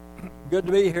Good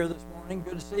to be here this morning.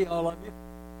 Good to see all of you.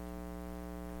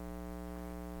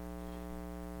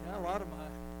 Yeah, a lot of my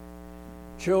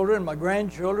children, my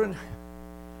grandchildren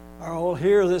are all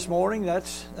here this morning.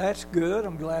 That's good.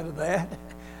 I'm glad of that.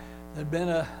 There've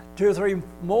been 2 or 3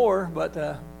 more, but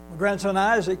my grandson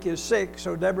Isaac is sick,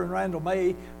 so Deborah and Randall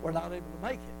May were not able to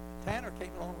make it. Tanner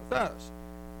came along with us,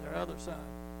 their other son.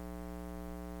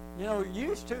 You know,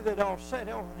 used to, they'd all sit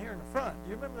over here in the front. Do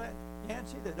you remember that,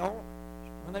 Yancy?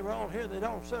 When they were all here, they'd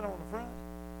all sit on the front.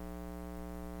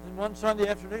 Then one Sunday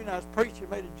afternoon, I was preaching,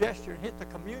 made a gesture and hit the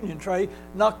communion tray,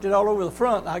 knocked it all over the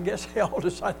front. I guess they all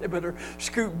decided they better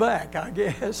scoot back, I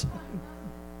guess.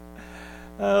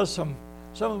 Some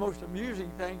of the most amusing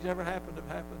things ever happened have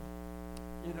happened,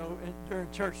 you know, during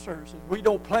church services. We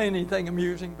don't plan anything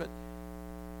amusing, but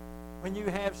when you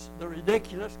have the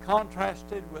ridiculous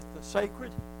contrasted with the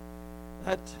sacred,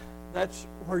 that's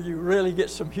where you really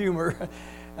get some humor.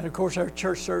 And of course, our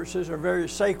church services are very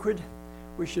sacred.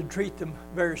 We should treat them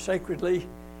very sacredly,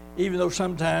 even though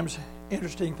sometimes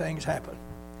interesting things happen.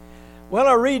 Well,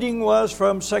 our reading was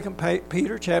from 2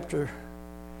 Peter chapter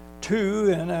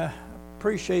 2, and I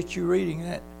appreciate you reading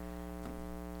that,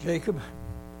 Jacob.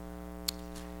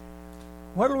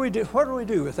 What do we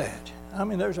do with that? I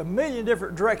mean, there's a million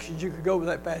different directions you could go with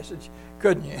that passage,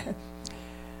 couldn't you?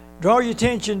 Draw your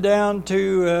attention down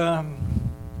to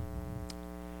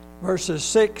verses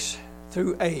 6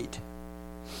 through 8.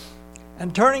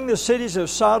 And turning the cities of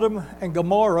Sodom and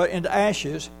Gomorrah into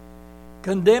ashes,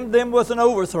 condemned them with an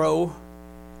overthrow,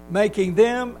 making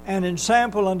them an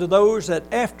ensample unto those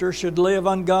that after should live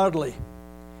ungodly.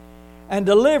 And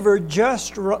delivered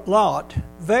just Lot,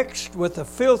 vexed with the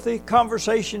filthy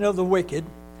conversation of the wicked.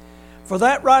 For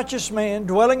that righteous man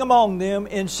dwelling among them,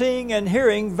 in seeing and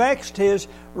hearing, vexed his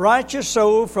righteous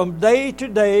soul from day to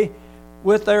day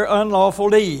with their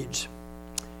unlawful deeds.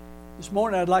 This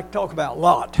morning I'd like to talk about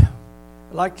Lot.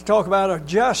 I'd like to talk about a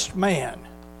just man.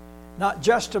 Not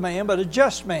just a man, but a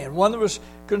just man. One that was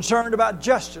concerned about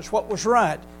justice, what was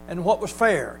right and what was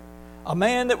fair. A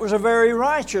man that was a very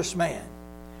righteous man.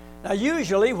 Now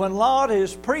usually when Lot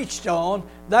is preached on,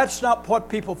 that's not what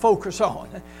people focus on.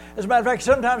 As a matter of fact,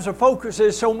 sometimes the focus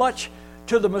is so much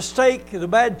to the mistake, the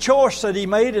bad choice that he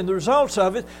made and the results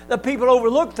of it, that people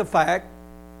overlook the fact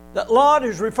that Lot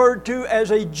is referred to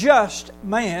as a just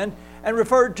man and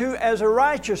referred to as a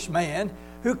righteous man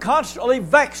who constantly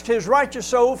vexed his righteous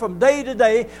soul from day to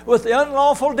day with the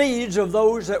unlawful deeds of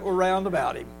those that were round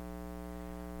about him.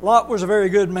 Lot was a very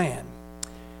good man.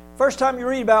 First time you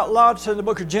read about Lot's in the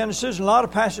book of Genesis, and a lot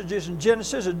of passages in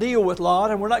Genesis that deal with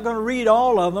Lot, and we're not going to read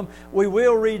all of them. We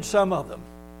will read some of them.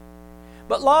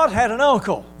 But Lot had an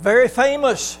uncle, very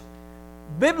famous,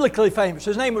 biblically famous.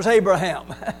 His name was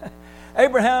Abraham.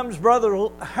 Abraham's brother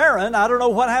Haran, I don't know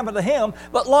what happened to him,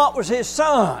 but Lot was his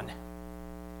son.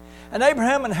 And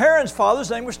Abraham and Haran's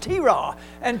father's name was Terah.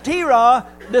 And Terah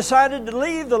decided to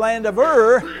leave the land of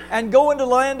Ur and go into the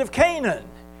land of Canaan.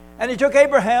 And he took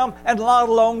Abraham and Lot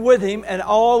along with him and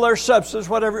all their substance,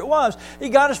 whatever it was. He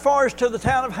got as far as to the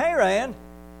town of Haran.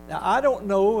 Now, I don't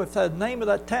know if the name of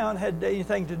that town had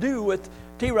anything to do with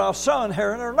Terah's son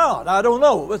Haran or not. I don't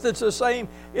know, but it's the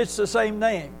same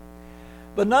name.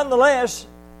 But nonetheless,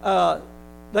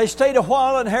 they stayed a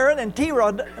while in Haran, and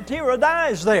Terah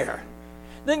dies there.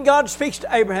 Then God speaks to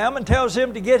Abraham and tells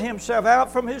him to get himself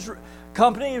out from his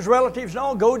company, his relatives and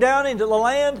all, go down into the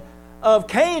land of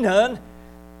Canaan.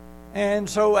 And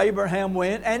so Abraham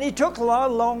went, and he took Lot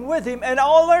along with him and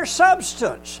all their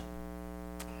substance.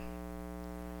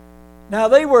 Now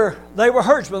they were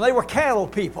herdsmen, they were cattle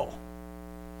people.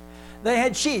 They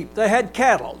had sheep, they had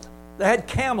cattle, they had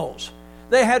camels,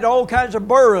 they had all kinds of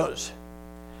burros.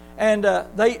 And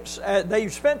they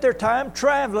spent their time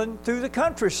traveling through the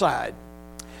countryside.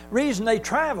 Reason they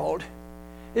traveled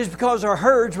is because their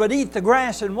herds would eat the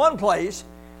grass in one place,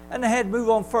 and they had to move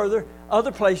on further,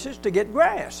 other places to get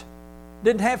grass.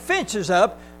 Didn't have fences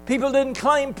up. People didn't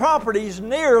claim properties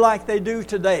near like they do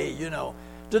today, you know.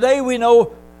 Today we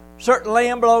know certain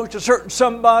land belongs to certain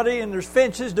somebody, and there's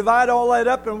fences, divide all that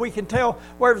up, and we can tell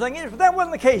where everything is. But that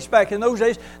wasn't the case back in those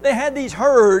days. They had these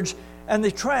herds, and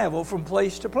they traveled from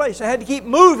place to place. They had to keep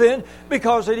moving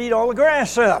because they'd eat all the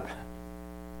grass up.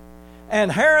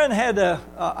 And Haran had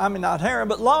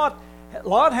Lot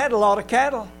had a lot of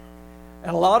cattle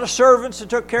and a lot of servants that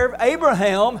took care of.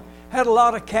 Abraham had a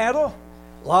lot of cattle,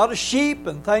 a lot of sheep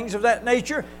and things of that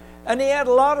nature, and he had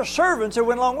a lot of servants that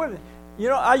went along with him. You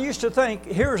know, I used to think,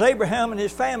 here's Abraham and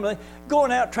his family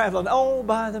going out traveling all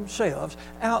by themselves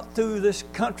out through this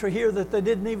country here that they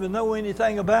didn't even know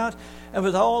anything about, and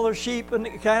with all their sheep and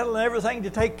cattle and everything to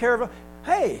take care of them.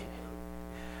 Hey,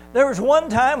 there was one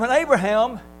time when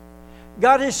Abraham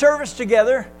got his servants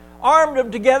together, armed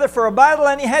them together for a battle,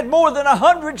 and he had more than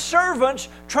 100 servants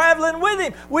traveling with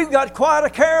him. We've got quite a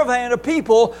caravan of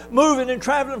people moving and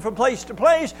traveling from place to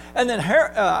place. And then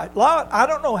Lot, I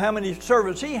don't know how many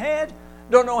servants he had,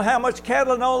 don't know how much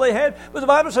cattle and all they had, but the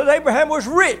Bible says Abraham was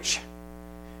rich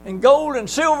in gold and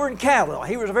silver and cattle.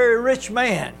 He was a very rich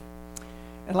man.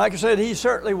 And like I said, he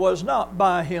certainly was not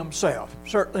by himself,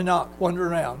 certainly not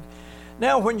wandering around.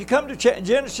 Now, when you come to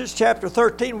Genesis chapter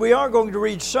 13, we are going to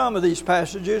read some of these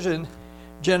passages in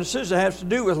Genesis that has to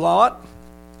do with Lot.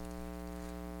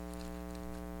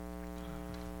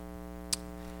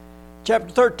 Chapter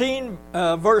 13,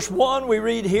 verse 1, we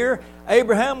read here,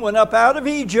 Abraham went up out of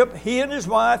Egypt, he and his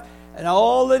wife, and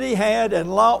all that he had,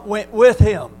 and Lot went with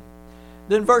him.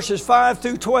 Then verses 5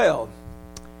 through 12.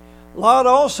 Lot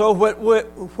also,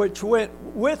 which went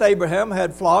with Abraham,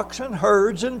 had flocks and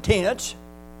herds and tents,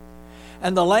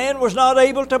 and the land was not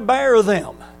able to bear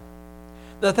them,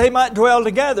 that they might dwell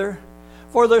together,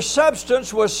 for their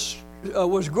substance was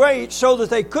great, so that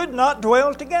they could not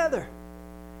dwell together.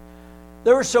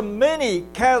 There were so many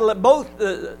cattle that both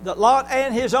that Lot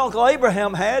and his uncle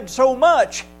Abraham had, so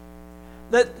much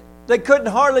that they couldn't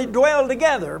hardly dwell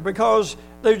together because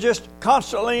they're just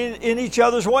constantly in each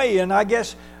other's way, and I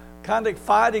guess kind of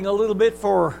fighting a little bit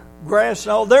for grass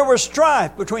and all. There was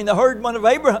strife between the herdmen of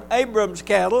Abram's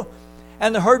cattle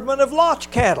and the herdmen of Lot's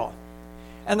cattle.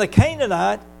 And the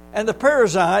Canaanite and the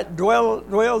Perizzite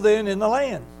dwelled then in the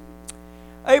land.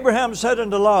 Abraham said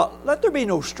unto Lot, Let there be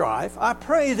no strife, I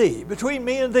pray thee, between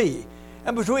me and thee,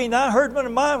 and between thy herdmen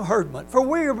and my herdmen, for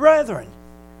we are brethren.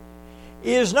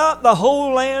 Is not the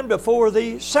whole land before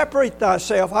thee? Separate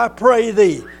thyself, I pray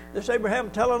thee. This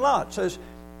Abraham telling Lot, says,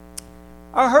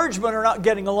 our herdsmen are not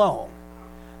getting along.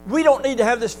 We don't need to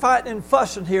have this fighting and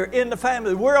fussing here in the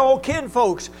family. We're all kin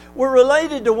folks. We're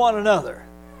related to one another.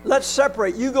 Let's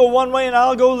separate. You go one way and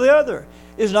I'll go the other.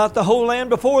 Is not the whole land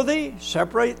before thee?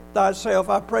 Separate thyself,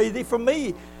 I pray thee, from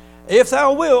me. If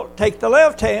thou wilt, take the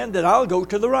left hand, then I'll go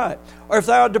to the right. Or if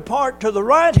thou depart to the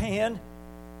right hand,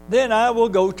 then I will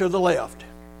go to the left.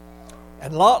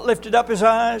 And Lot lifted up his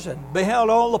eyes and beheld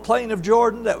all the plain of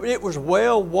Jordan, that it was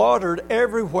well watered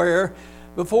everywhere,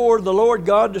 before the Lord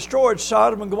God destroyed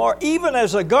Sodom and Gomorrah, even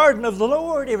as the garden of the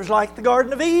Lord. It was like the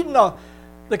Garden of Eden.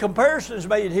 The comparison is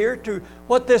made here to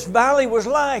what this valley was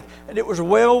like. And it was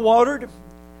well watered.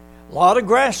 A lot of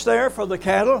grass there for the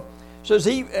cattle. It says,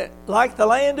 he, like the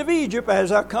land of Egypt, as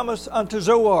thou comest unto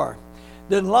Zoar.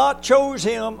 Then Lot chose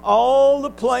him all the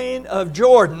plain of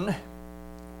Jordan.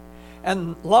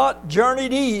 And Lot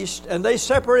journeyed east, and they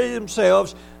separated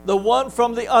themselves, the one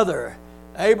from the other.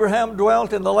 Abraham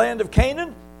dwelt in the land of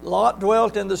Canaan. Lot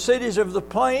dwelt in the cities of the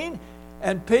plain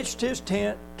and pitched his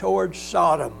tent towards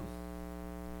Sodom.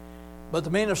 But the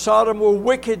men of Sodom were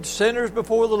wicked sinners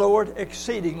before the Lord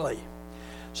exceedingly.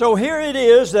 So here it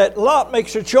is that Lot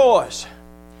makes a choice.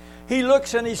 He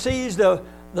looks and he sees the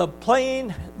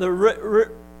plain, the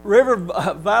river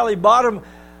valley bottom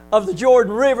of the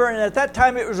Jordan River, and at that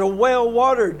time it was a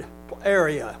well-watered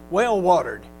area,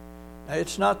 well-watered.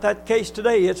 It's not that case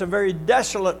today. It's a very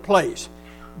desolate place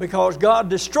because God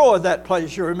destroyed that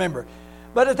place, you remember.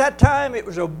 But at that time, it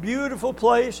was a beautiful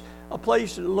place, a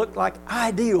place that looked like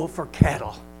ideal for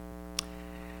cattle.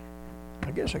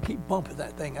 I guess I keep bumping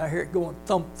that thing. I hear it going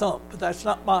thump, thump, but that's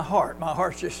not my heart. My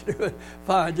heart's just doing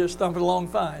fine, just thumping along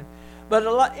fine. But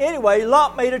anyway,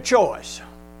 Lot made a choice.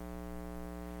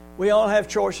 We all have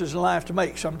choices in life to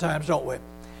make sometimes, don't we?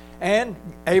 And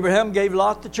Abraham gave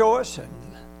Lot the choice,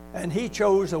 and he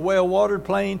chose a well-watered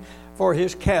plain for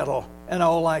his cattle and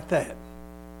all like that.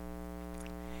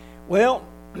 Well,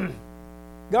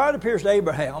 God appears to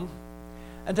Abraham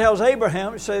and tells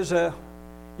Abraham, he says,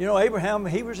 Abraham,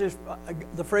 he was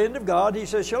the friend of God. He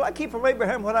says, shall I keep from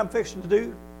Abraham what I'm fixing to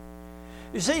do?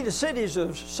 You see, the cities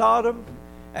of Sodom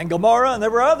and Gomorrah, and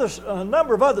there were a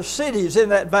number of other cities in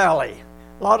that valley.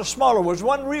 A lot of smaller ones.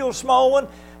 One real small one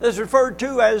is referred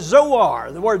to as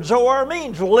Zoar. The word Zoar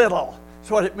means little.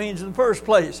 That's what it means in the first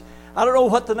place. I don't know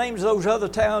what the names of those other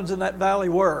towns in that valley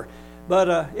were,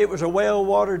 but it was a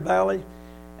well-watered valley,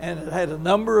 and it had a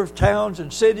number of towns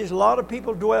and cities, a lot of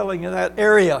people dwelling in that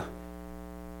area.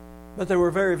 But they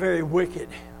were very, very wicked.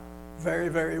 Very,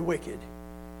 very wicked.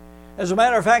 As a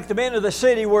matter of fact, the men of the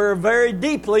city were very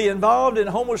deeply involved in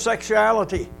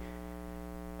homosexuality.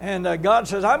 And God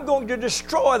says, I'm going to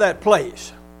destroy that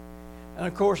place. And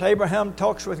of course, Abraham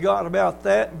talks with God about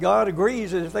that. God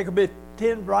agrees that if there could be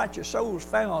 10 righteous souls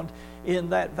found in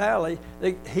that valley,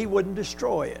 he wouldn't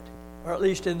destroy it. Or at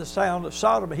least in the town of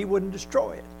Sodom, he wouldn't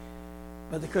destroy it.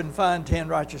 But they couldn't find 10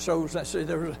 righteous souls.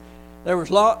 There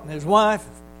was Lot and his wife,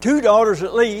 2 daughters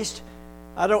at least,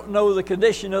 I don't know the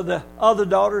condition of the other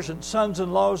daughters and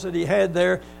sons-in-laws that he had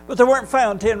there, but there weren't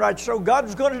found 10 righteous. So God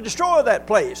was going to destroy that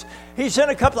place. He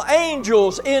sent a couple of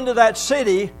angels into that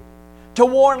city to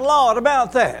warn Lot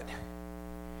about that.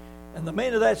 And the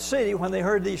men of that city, when they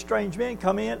heard these strange men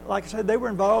come in, like I said, they were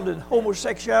involved in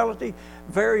homosexuality,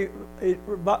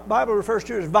 Bible refers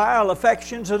to it as vile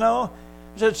affections and all.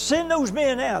 He said, send those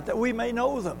men out that we may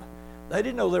know them. They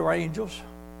didn't know they were angels.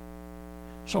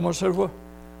 Someone said, well,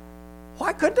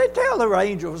 why couldn't they tell they were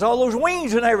angels? All those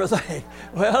wings and everything.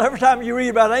 Well, every time you read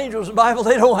about angels in the Bible,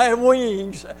 they don't have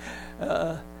wings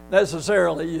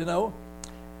necessarily, you know.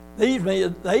 These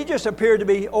men, they just appeared to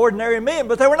be ordinary men,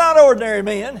 but they were not ordinary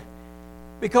men,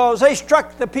 because they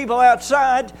struck the people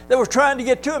outside that were trying to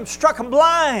get to them, struck them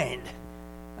blind.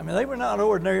 I mean, they were not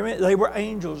ordinary men. They were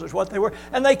angels is what they were.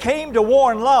 And they came to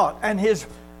warn Lot and his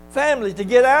family to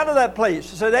get out of that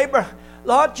place. They said,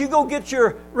 Lot, you go get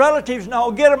your relatives and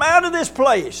all, get them out of this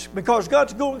place, because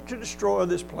God's going to destroy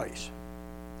this place.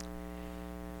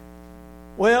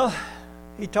 Well,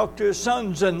 he talked to his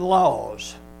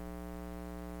sons-in-laws.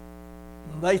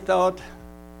 They thought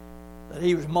that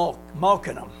he was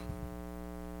mocking them.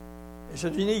 He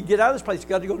said, you need to get out of this place. You've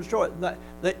got to go destroy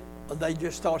it. They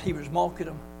just thought he was mocking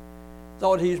them.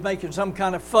 Thought he was making some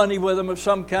kind of funny with them of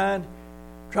some kind,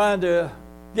 trying to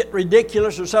get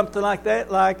ridiculous or something like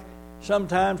that, like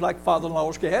sometimes like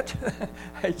father-in-laws get.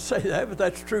 I hate to say that, but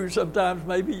that's true sometimes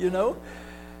maybe, you know.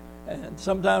 And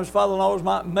sometimes father-in-laws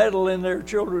might meddle in their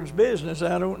children's business.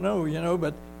 I don't know, you know,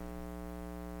 but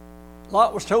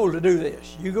Lot was told to do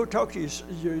this. You go talk to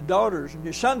your daughters and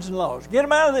your sons-in-laws. Get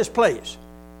them out of this place.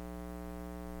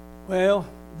 Well,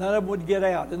 none of them would get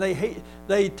out. And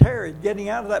they tarried getting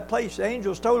out of that place. The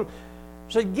angels told them,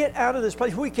 said, get out of this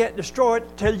place. We can't destroy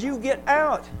it till you get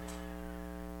out.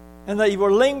 And they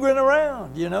were lingering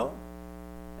around, you know.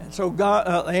 And so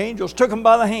the angels took them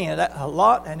by the hand.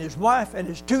 Lot and his wife and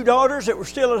his 2 daughters that were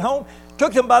still at home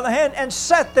took them by the hand and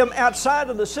set them outside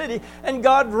of the city. And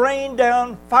God rained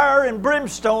down fire and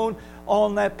brimstone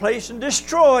on that place and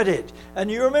destroyed it. And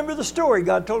you remember the story.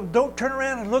 God told them, don't turn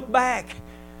around and look back.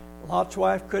 Lot's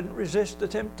wife couldn't resist the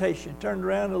temptation. Turned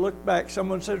around and looked back.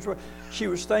 Someone said she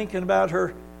was thinking about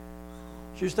her.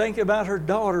 She was thinking about her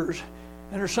daughters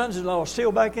and her sons-in-law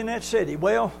still back in that city.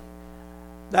 Well,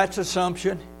 that's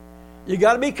assumption. You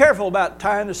got to be careful about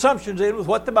tying assumptions in with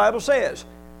what the Bible says.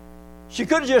 She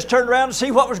could have just turned around to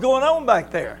see what was going on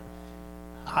back there.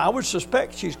 I would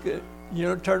suspect she's good.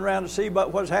 Turned around to see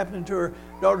about what's happening to her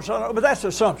daughter and son. But that's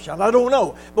assumption. I don't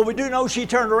know. But we do know she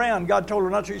turned around. God told her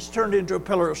not to. She turned into a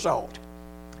pillar of salt.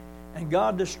 And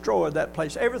God destroyed that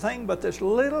place. Everything but this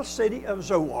little city of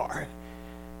Zoar.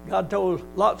 God told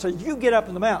Lot, said, you get up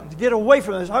in the mountains. Get away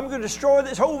from this. I'm going to destroy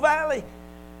this whole valley.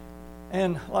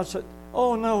 And Lot said,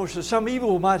 oh no, so some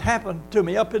evil might happen to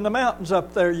me up in the mountains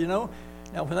up there, you know.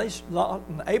 Now when Lot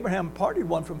and Abraham parted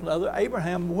one from another,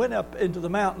 Abraham went up into the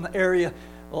mountain area.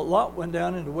 Well, Lot went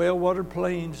down into well-watered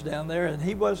plains down there, and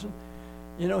he wasn't,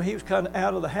 he was kind of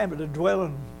out of the habit of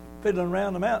dwelling, fiddling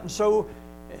around the mountain. So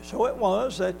it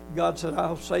was that God said,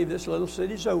 I'll save this little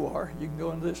city Zoar. You can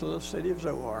go into this little city of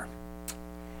Zoar.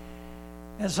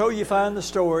 And so you find the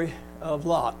story of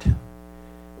Lot.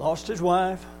 Lost his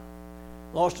wife,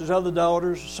 lost his other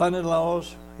daughters,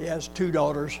 son-in-laws. He has 2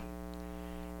 daughters.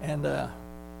 And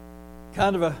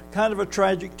kind of a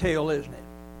tragic tale, isn't it?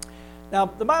 Now,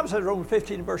 the Bible says in Romans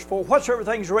 15 and verse 4, whatsoever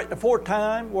things are written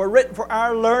aforetime were written for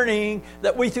our learning,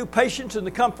 that we through patience and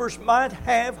the comforts might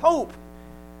have hope.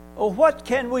 Well, what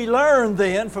can we learn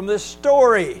then from this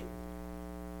story?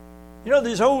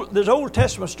 These Old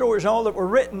Testament stories, all that were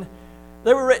written,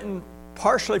 they were written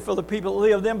partially for the people that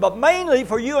lived then, but mainly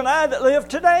for you and I that live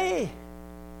today.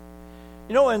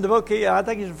 In the book, I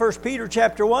think it's in 1 Peter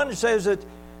chapter 1, it says that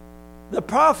the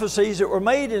prophecies that were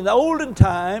made in the olden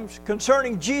times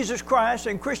concerning Jesus Christ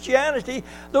and Christianity,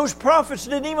 those prophets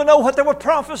didn't even know what they were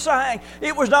prophesying.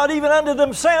 It was not even unto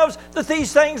themselves that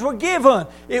these things were given.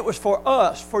 It was for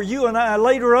us, for you and I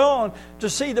later on, to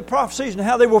see the prophecies and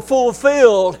how they were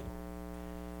fulfilled.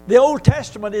 The Old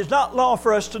Testament is not law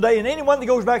for us today, and anyone that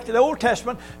goes back to the Old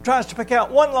Testament tries to pick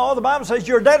out one law. The Bible says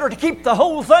you're a debtor to keep the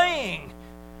whole thing.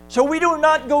 So we do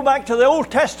not go back to the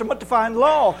Old Testament to find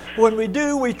law. When we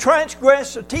do, we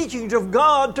transgress the teachings of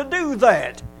God to do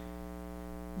that.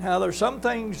 Now, there's some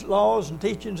things, laws and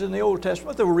teachings in the Old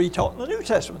Testament that were retaught in the New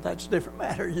Testament. That's a different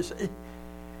matter, you see.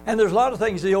 And there's a lot of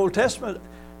things in the Old Testament,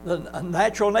 the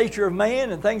natural nature of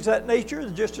man and things of that nature,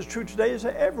 just as true today as they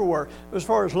ever were. As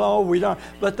far as law, we don't.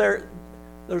 But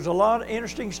there's a lot of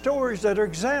interesting stories that are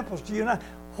examples to you and I.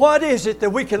 What is it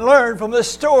that we can learn from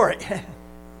this story?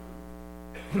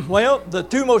 Well, the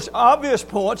 2 most obvious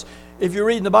points if you're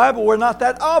reading the Bible, were not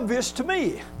that obvious to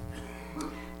me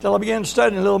until I began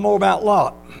studying a little more about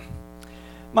Lot.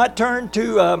 Might turn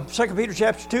to 2 Peter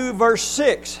chapter 2, verse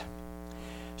 6. It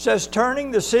says, turning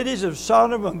the cities of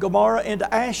Sodom and Gomorrah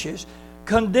into ashes,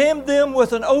 condemned them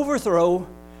with an overthrow,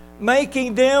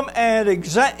 making them an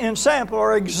example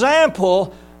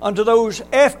unto those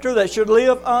after that should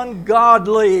live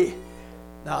ungodly.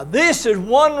 Now this is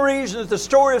one reason that the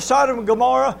story of Sodom and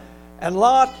Gomorrah and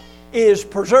Lot is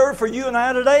preserved for you and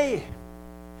I today.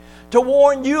 To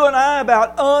warn you and I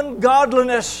about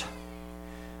ungodliness.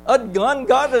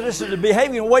 Ungodliness is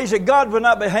behaving in ways that God would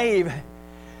not behave.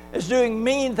 It's doing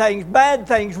mean things, bad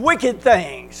things, wicked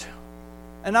things.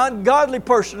 An ungodly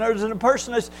person, or a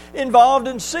person that's involved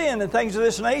in sin and things of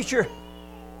this nature.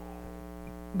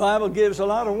 The Bible gives a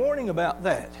lot of warning about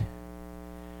that.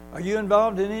 Are you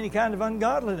involved in any kind of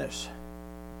ungodliness?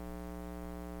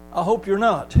 I hope you're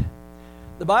not.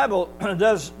 The Bible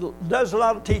does a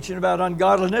lot of teaching about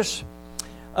ungodliness.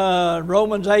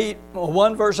 Romans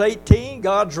 1 verse 18,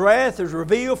 God's wrath is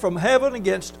revealed from heaven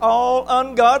against all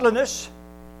ungodliness.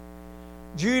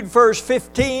 Jude verse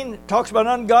 15 talks about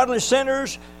ungodly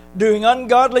sinners doing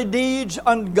ungodly deeds,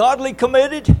 ungodly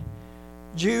committed.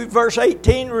 Jude verse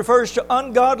 18 refers to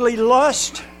ungodly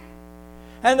lust.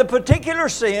 And the particular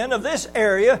sin of this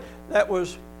area that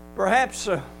was perhaps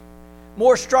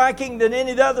more striking than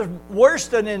any of the others, worse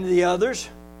than any of the others,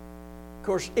 of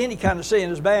course any kind of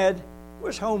sin is bad,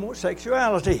 was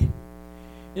homosexuality.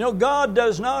 You know, God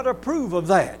does not approve of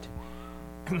that.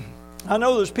 I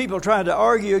know there's people trying to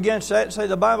argue against that and say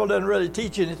the Bible doesn't really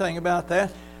teach anything about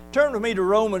that. Turn with me to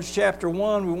Romans chapter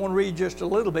 1. We want to read just a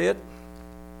little bit.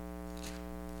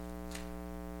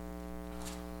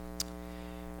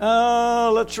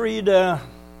 Let's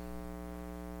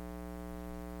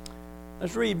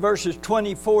read verses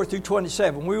 24 through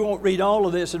 27. We won't read all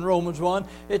of this in Romans 1.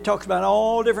 It talks about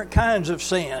all different kinds of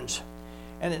sins.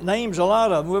 And it names a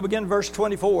lot of them. We'll begin verse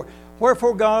 24.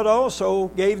 Wherefore God also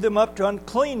gave them up to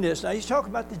uncleanness. Now he's talking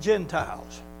about the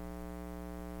Gentiles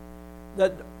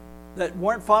that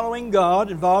weren't following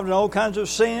God, involved in all kinds of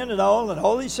sin and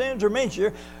all these sins are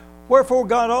mentioned here. Wherefore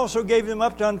God also gave them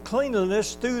up to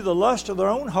uncleanness through the lust of their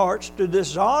own hearts, to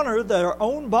dishonor their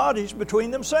own bodies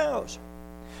between themselves,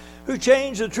 who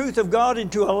changed the truth of God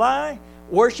into a lie,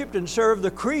 worshipped and served the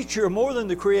creature more than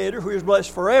the Creator, who is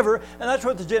blessed forever. And that's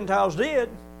what the Gentiles did.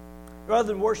 Rather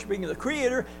than worshiping the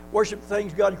Creator, worship the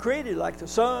things God created, like the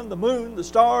sun, the moon, the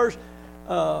stars,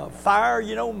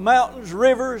 fire, mountains,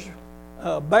 rivers,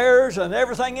 bears, and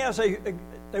everything else.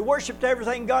 They worshipped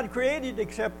everything God created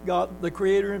except God, the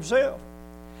Creator Himself.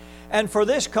 And for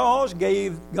this cause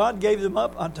God gave them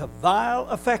up unto vile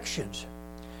affections.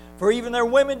 For even their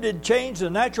women did change the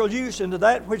natural use into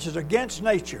that which is against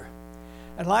nature.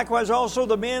 And likewise also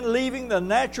the men, leaving the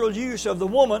natural use of the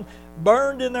woman,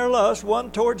 burned in their lust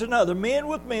one towards another, men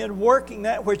with men, working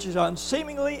that which is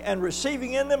unseemly, and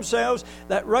receiving in themselves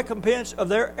that recompense of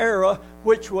their error,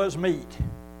 which was meat.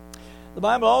 The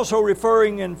Bible also,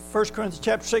 referring in 1 Corinthians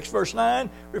chapter 6, verse 9,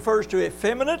 refers to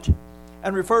effeminate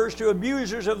and refers to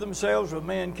abusers of themselves with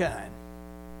mankind.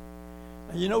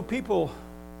 Now, people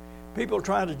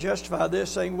try to justify this,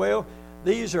 saying, well,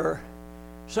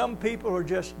 some people are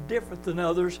just different than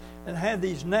others and have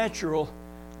these natural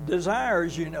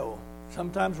desires,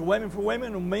 Sometimes women for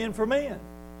women and men for men.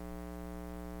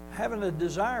 Having a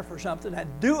desire for something and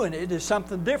doing it is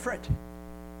something different.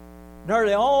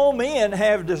 Nearly all men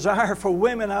have desire for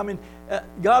women.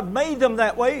 God made them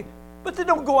that way, but they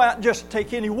don't go out and just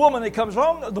take any woman that comes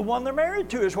along. The one they're married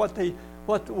to is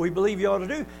what we believe you ought to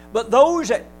do. But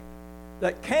those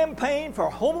that campaign for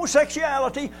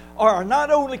homosexuality are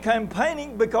not only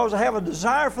campaigning because they have a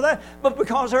desire for that, but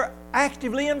because they're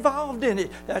actively involved in it.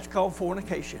 That's called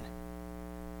fornication.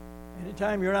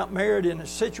 Anytime you're not married in a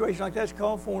situation like that, it's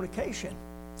called fornication.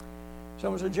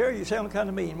 Someone said, Jerry, you sound kind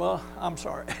of mean. Well, I'm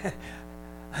sorry.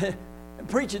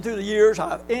 Preaching through the years,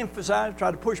 I've emphasized,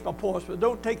 tried to push my points, but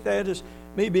don't take that as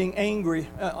me being angry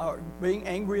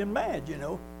and mad,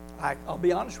 I'll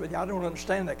be honest with you, I don't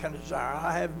understand that kind of desire.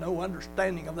 I have no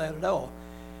understanding of that at all.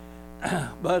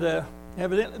 But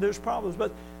evidently there's problems.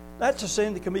 But that's a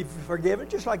sin that can be forgiven,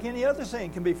 just like any other sin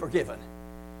can be forgiven.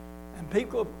 And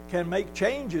people can make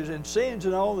changes in sins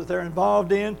and all that they're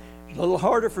involved in. It's a little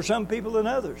harder for some people than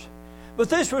others. But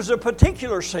this was a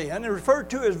particular sin, and referred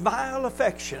to as vile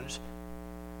affections,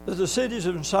 that the cities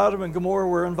of Sodom and Gomorrah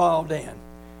were involved in.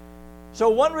 So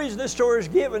one reason this story is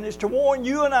given is to warn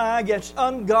you and I against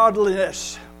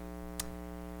ungodliness.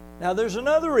 Now there's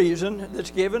another reason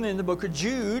that's given in the book of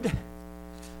Jude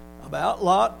about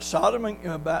Lot,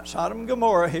 about Sodom and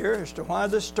Gomorrah here, as to why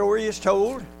this story is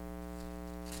told.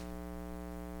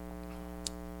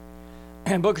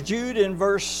 And book of Jude in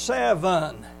verse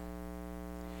 7.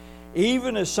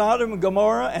 Even as Sodom and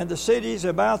Gomorrah and the cities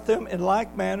about them in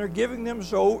like manner, giving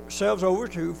themselves over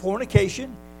to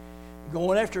fornication,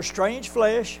 going after strange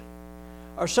flesh,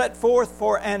 are set forth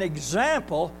for an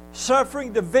example,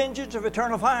 suffering the vengeance of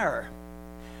eternal fire.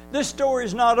 This story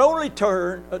is not only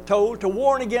told to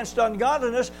warn against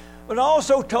ungodliness, but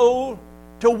also told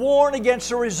to warn against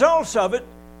the results of it,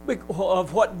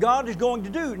 of what God is going to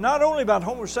do, not only about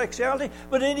homosexuality,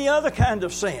 but any other kind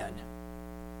of sin.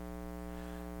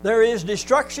 There is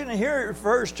destruction, and here it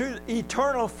refers to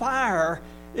eternal fire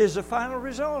is the final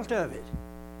result of it.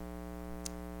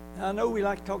 Now, I know we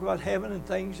like to talk about heaven and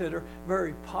things that are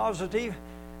very positive,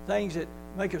 things that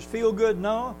make us feel good and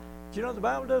all. But you know, the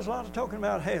Bible does a lot of talking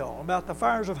about hell, about the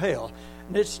fires of hell.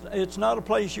 And it's not a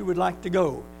place you would like to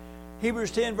go.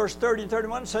 Hebrews 10, verse 30 and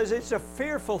 31 says, it's a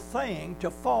fearful thing to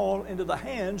fall into the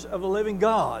hands of the living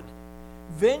God.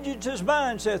 Vengeance is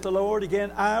mine, saith the Lord.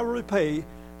 Again, I will repay,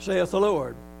 saith the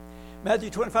Lord. Matthew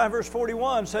 25, verse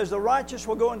 41 says, the righteous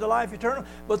will go into life eternal,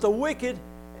 but the wicked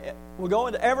will go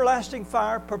into everlasting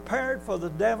fire, prepared for the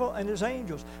devil and his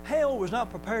angels. Hell was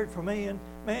not prepared for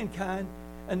mankind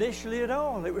initially at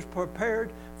all. It was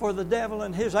prepared for the devil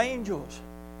and his angels.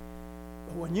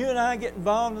 But when you and I get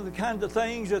involved in the kind of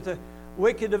things that the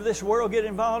wicked of this world get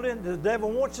involved in, the devil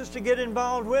wants us to get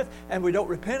involved with, and we don't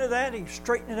repent of that and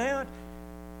straighten it out,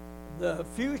 the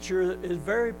future is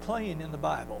very plain in the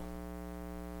Bible.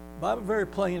 The Bible is very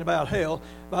plain about hell,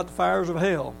 about the fires of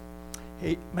hell.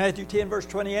 Matthew 10, verse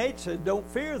 28 said, don't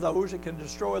fear those that can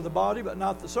destroy the body, but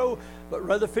not the soul, but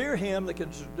rather fear him that can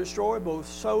destroy both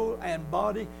soul and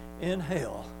body in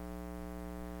hell.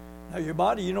 Now, your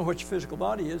body, you know what your physical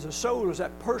body is. The soul is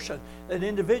that person, that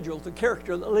individual, the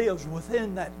character that lives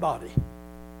within that body.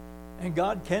 And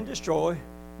God can destroy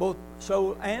both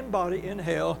soul and body in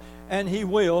hell, and he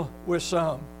will with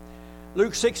some.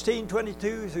 Luke 16,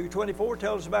 22 through 24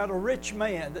 tells us about a rich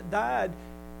man that died.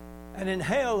 And in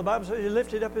hell, the Bible says he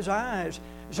lifted up his eyes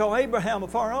and saw Abraham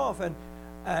afar off,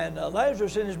 and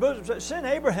Lazarus in his bosom said, send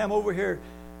Abraham over here,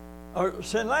 or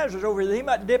send Lazarus over here, that he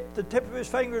might dip the tip of his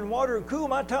finger in water and cool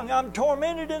my tongue. I'm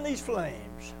tormented in these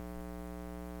flames.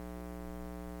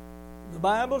 The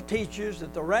Bible teaches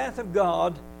that the wrath of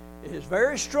God is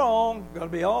very strong, going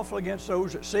to be awful against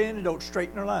those that sin and don't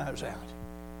straighten their lives out.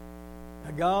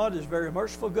 Now, God is a very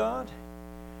merciful God.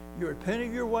 You repent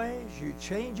of your ways, you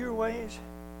change your ways,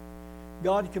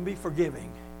 God can be forgiving.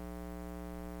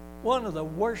 One of the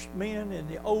worst men in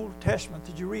the Old Testament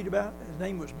that you read about, his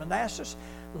name was Manasseh,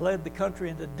 led the country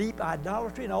into deep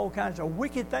idolatry and all kinds of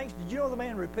wicked things. Did you know the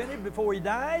man repented before he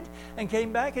died and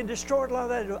came back and destroyed a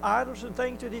lot of that idols and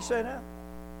things that he set up?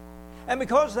 And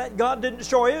because of that, God didn't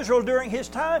destroy Israel during his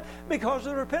time because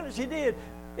of the repentance he did.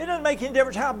 It doesn't make any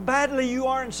difference how badly you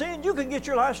are in sin. You can get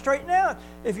your life straightened out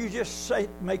if you just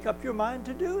make up your mind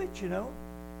to do it, you know.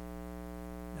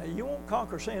 Now, you won't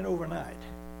conquer sin overnight.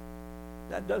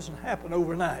 That doesn't happen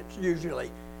overnight,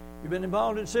 usually. You've been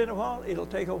involved in sin a while, it'll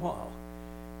take a while.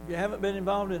 If you haven't been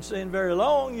involved in sin very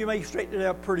long, you may straighten it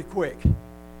out pretty quick.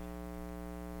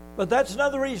 But that's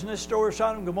another reason this story of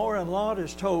Sodom, Gomorrah, and Lot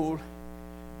is told,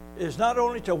 is not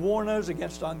only to warn us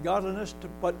against ungodliness,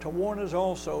 but to warn us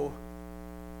also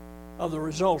of the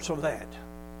results of that.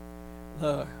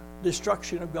 The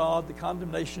destruction of God, the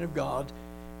condemnation of God,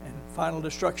 and final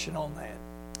destruction on that.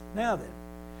 Now then,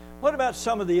 what about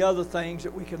some of the other things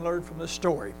that we can learn from this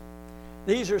story?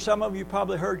 These are some of you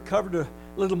probably heard covered a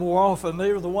little more often.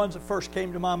 They were the ones that first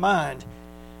came to my mind.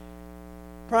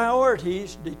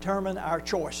 Priorities determine our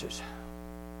choices.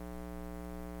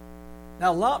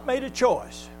 Now, Lot made a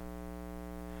choice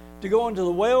to go into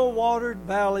the well-watered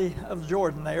valley of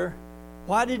Jordan there.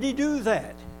 Why did he do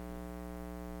that?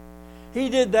 He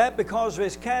did that because of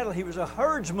his cattle. He was a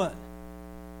herdsman.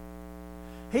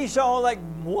 He saw that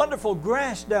wonderful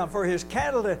grass down for his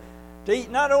cattle to eat.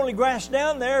 Not only grass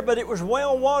down there, but it was a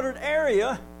well-watered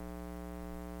area.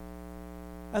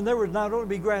 And there would not only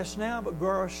be grass now, but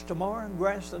grass tomorrow, and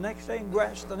grass the next day, and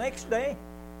grass the next day.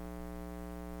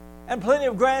 And plenty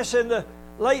of grass in the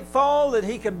late fall that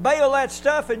he could bale that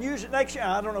stuff and use it next year.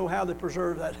 I don't know how they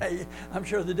preserve that hay. I'm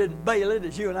sure they didn't bale it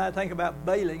as you and I think about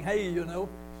baling hay, you know.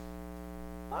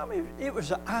 I mean, it was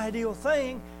the ideal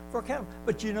thing for cattle.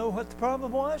 But you know what the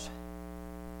problem was?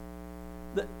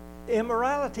 The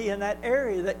immorality in that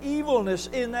area, the evilness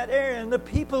in that area, and the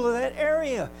people of that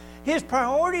area. His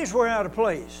priorities were out of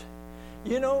place.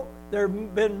 You know, there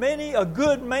have been many a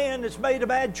good man that's made a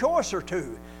bad choice or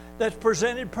two that's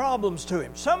presented problems to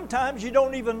him. Sometimes you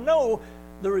don't even know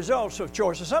the results of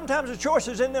choices. Sometimes the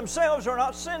choices in themselves are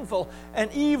not sinful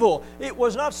and evil. It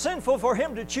was not sinful for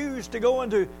him to choose to go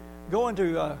into going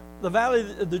to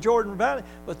the Jordan Valley.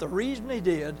 But the reason he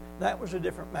did, that was a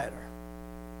different matter.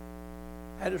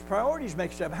 Had his priorities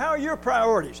mixed up. How are your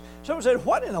priorities? Someone said,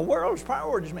 what in the world does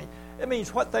priorities mean? It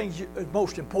means what things are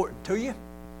most important to you.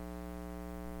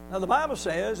 Now the Bible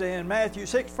says in Matthew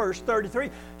 6, verse 33,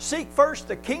 seek first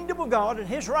the kingdom of God and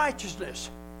His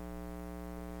righteousness.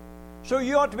 So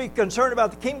you ought to be concerned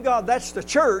about the kingdom of God, that's the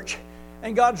church,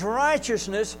 and God's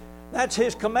righteousness, that's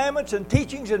His commandments and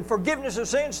teachings and forgiveness of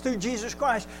sins through Jesus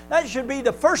Christ. That should be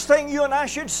the first thing you and I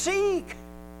should seek.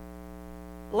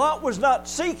 Lot was not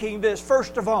seeking this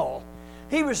first of all.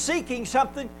 He was seeking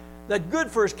something that's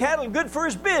good for his cattle and good for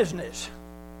his business.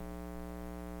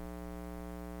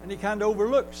 And he kind of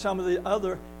overlooked some of the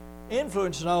other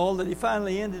influence and all that he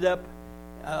finally ended up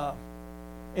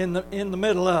in the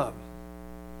middle of.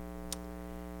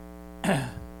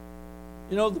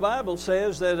 You know, the Bible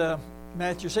says that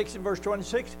Matthew 6 and verse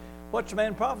 26, what's a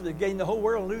man profit to gain the whole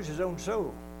world and lose his own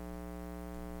soul?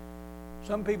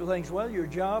 Some people think, well, your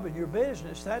job and your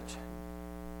business, that's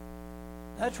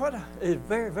what is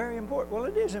very, very important. Well,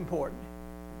 it is important,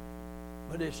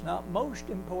 but it's not most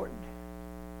important.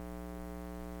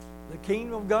 The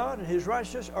kingdom of God and His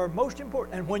righteousness are most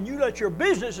important. And when you let your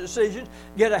business decisions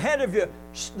get ahead of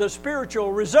the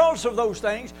spiritual results of those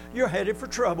things, you're headed for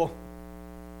trouble.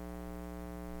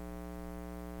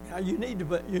 Now, you need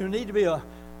to be a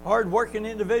hard-working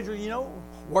individual, you know,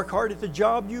 work hard at the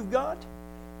job you've got.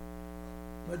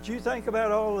 But you think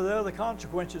about all of the other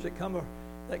consequences that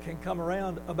can come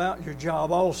around about your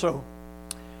job also.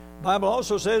 The Bible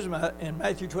also says in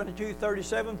Matthew 22,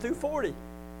 37 through 40,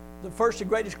 the first and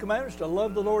greatest commandment is to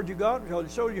love the Lord your God with all your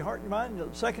soul, your heart, and your mind. The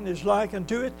second is like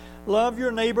unto it, love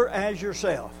your neighbor as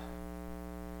yourself.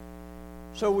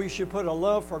 So we should put a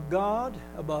love for God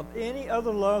above any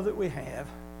other love that we have.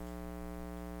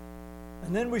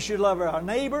 And then we should love our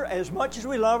neighbor as much as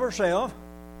we love ourselves.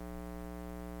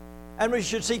 And we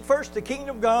should seek first the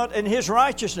kingdom of God and His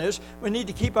righteousness. We need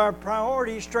to keep our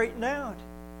priorities straightened out.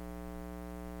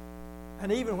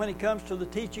 And even when it comes to the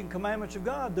teaching commandments of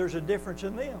God, there's a difference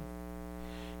in them.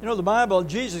 You know, the Bible,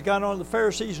 Jesus got on the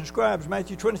Pharisees and scribes,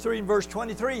 Matthew 23 and verse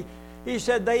 23. He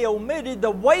said they omitted the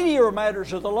weightier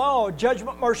matters of the law,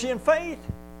 judgment, mercy, and faith.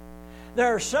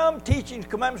 There are some teachings,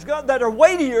 commandments of God that are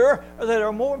weightier or that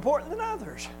are more important than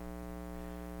others.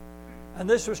 And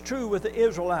this was true with the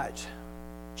Israelites.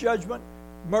 Judgment,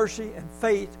 mercy, and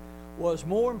faith was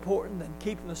more important than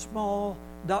keeping the small,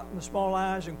 dotting the small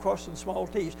I's and crossing the small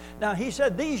T's. Now, He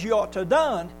said these you ought to have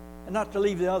done and not to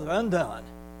leave the other undone.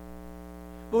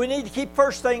 But we need to keep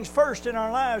first things first in our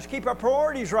lives, keep our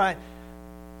priorities right.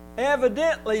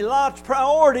 Evidently, Lot's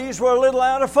priorities were a little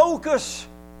out of focus.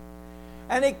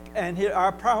 And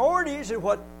our priorities are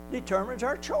what determines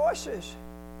our choices.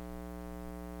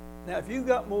 Now, if you've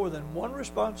got more than one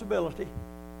responsibility,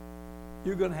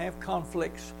 you're going to have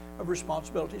conflicts of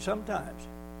responsibility sometimes.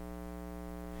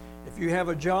 If you have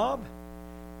a job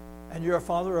and you're a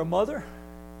father or a mother,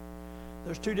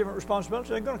 there's two different responsibilities.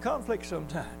 They're going to conflict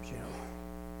sometimes, you know.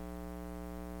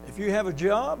 If you have a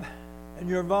job and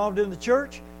you're involved in the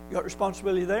church, you got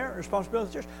responsibility there and responsibility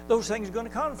in the church. Those things are going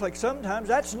to conflict sometimes.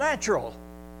 That's natural.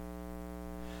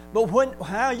 But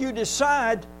how you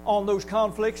decide on those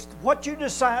conflicts, what you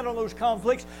decide on those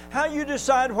conflicts, how you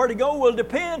decide where to go will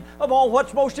depend upon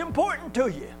what's most important to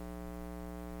you.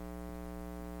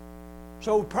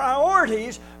 So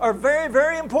priorities are very,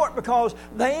 very important because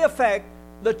they affect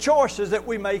the choices that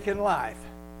we make in life.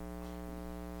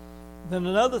 Then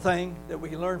another thing that we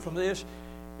can learn from this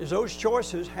is those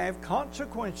choices have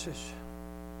consequences.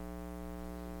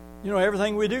 You know,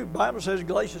 everything we do, the Bible says,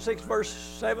 Galatians 6, verse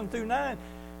 7 through 9,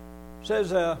 says,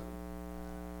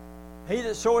 he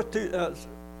that soweth to...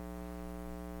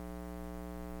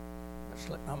 Let's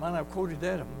let my mind, I've quoted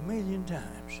that 1,000,000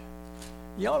 times.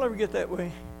 Y'all ever get that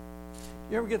way?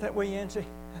 You ever get that way, Yancy?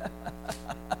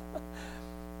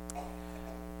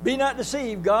 Be not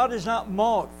deceived, God is not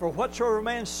mocked. For whatsoever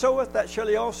man soweth, that shall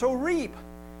he also reap.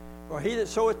 For he that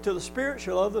soweth to the Spirit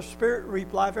shall of the Spirit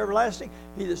reap life everlasting.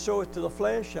 He that soweth to the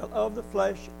flesh shall of the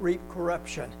flesh reap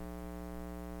corruption.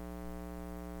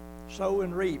 Sow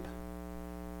and reap.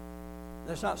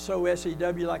 That's not sow,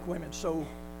 S-E-W, like women sow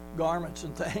garments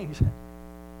and things.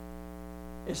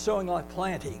 It's sowing like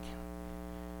planting.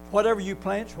 Whatever you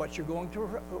plant is what you're going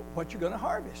to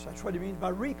harvest. That's what it means by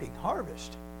reaping,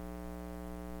 harvest.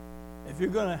 If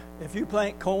you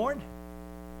plant corn,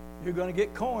 you're going to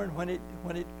get corn when it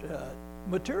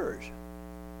matures.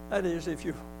 That is, if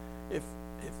the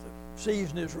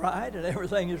season is right and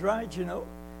everything is right, you know.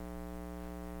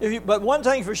 But one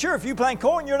thing for sure, if you plant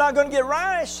corn, you're not going to get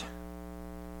rice.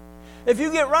 If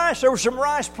you get rice, there was some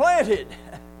rice planted.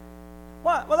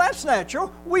 Why? Well, that's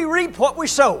natural. We reap what we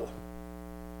sow.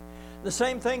 The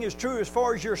same thing is true as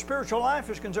far as your spiritual life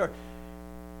is concerned.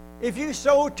 If you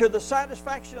sow to the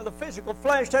satisfaction of the physical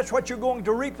flesh, that's what you're going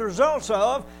to reap the results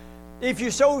of. If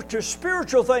you sow to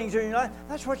spiritual things in your life,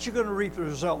 that's what you're going to reap the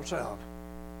results of.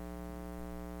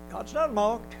 God's not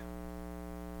mocked.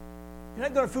 You're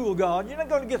not going to fool God. You're not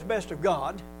going to get the best of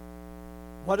God.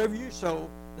 Whatever you sow,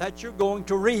 that you're going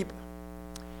to reap.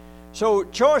 So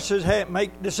choices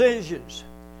make decisions.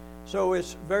 So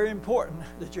it's very important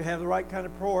that you have the right kind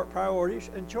of priorities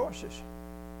and choices.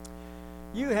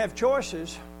 You have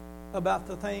choices about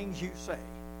the things you say,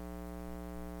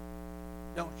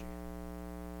 don't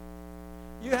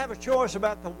you? You have a choice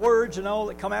about the words and all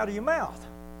that come out of your mouth.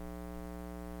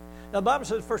 Now the Bible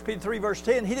says, 1 Peter 3 verse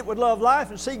 10, he that would love life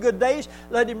and see good days,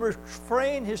 let him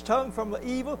refrain his tongue from the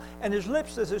evil and his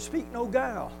lips that speak no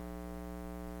guile.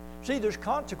 See, there's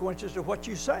consequences to what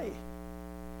you say.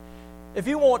 If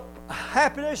you want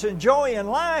happiness and joy in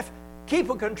life, keep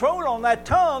a control on that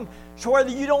tongue so whether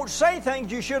you don't say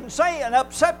things you shouldn't say and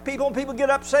upset people, and people get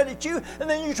upset at you, and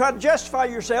then you try to justify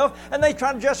yourself, and they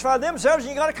try to justify themselves,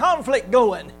 and you got a conflict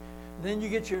going. And then you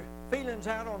get your feelings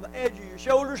out on the edge of your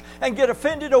shoulders and get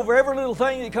offended over every little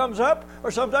thing that comes up,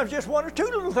 or sometimes just one or two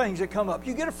little things that come up.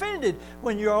 You get offended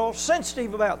when you're all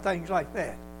sensitive about things like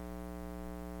that.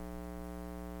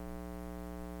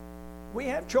 We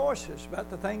have choices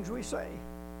about the things we say.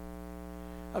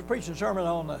 I was preaching a sermon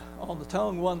on the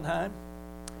tongue one time.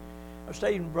 I was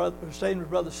staying with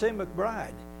Brother Sim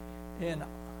McBride in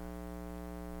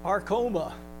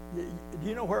Arcoma. Do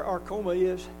you know where Arcoma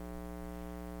is?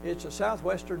 It's a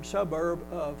southwestern suburb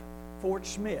of Fort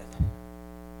Smith.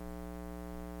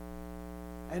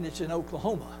 And it's in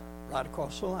Oklahoma, right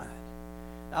across the line.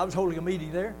 I was holding a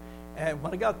meeting there, and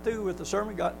when I got through with the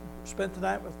sermon, spent the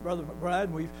night with Brother McBride,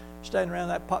 and we standing around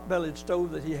that pot-bellied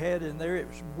stove that he had in there. It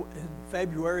was in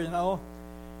February and all.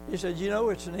 He said, you know,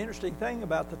 it's an interesting thing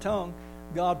about the tongue.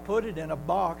 God put it in a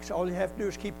box. All you have to do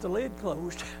is keep the lid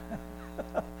closed.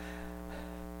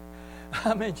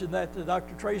 I mentioned that to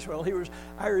Dr. Tracewell. He was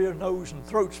our ear, nose, and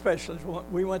throat specialist.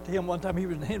 We went to him one time. He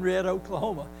was in Henrietta,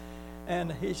 Oklahoma.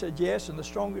 And he said, yes, and the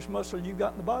strongest muscle you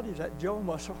got in the body is that jaw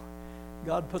muscle.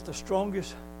 God put the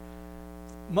strongest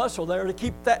muscle there to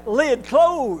keep that lid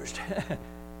closed.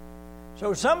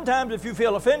 So sometimes if you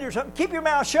feel offended or something, keep your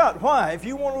mouth shut. Why? If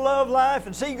you want to love life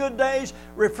and see good days,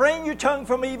 refrain your tongue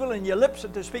from evil and your lips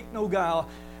that to speak no guile.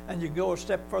 And you go a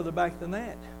step further back than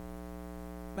that.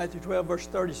 Matthew 12, verse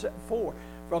 34.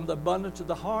 From the abundance of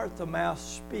the heart, the mouth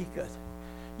speaketh.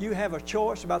 You have a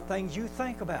choice about things you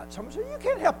think about. Someone says, you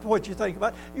can't help what you think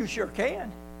about. You sure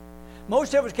can.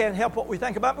 Most of us can't help what we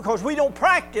think about because we don't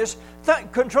practice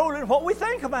controlling what we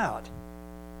think about.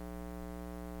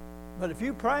 But if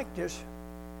you practice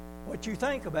what you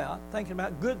think about, thinking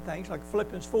about good things, like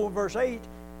Philippians 4, verse 8,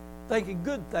 thinking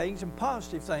good things and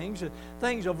positive things, and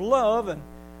things of love and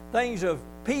things of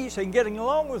peace and getting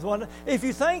along with one another, if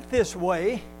you think this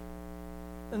way,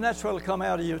 then that's what will come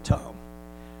out of your tongue.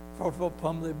 For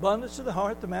from the abundance of the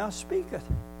heart, the mouth speaketh.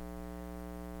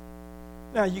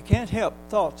 Now, you can't help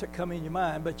thoughts that come in your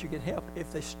mind, but you can help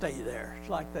if they stay there. It's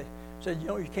like they said, you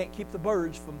know, you can't keep the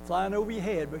birds from flying over your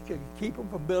head, but you can keep them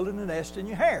from building a nest in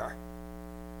your hair.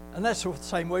 And that's the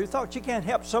same way with thoughts. You can't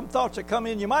help some thoughts that come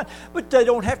in your mind, but they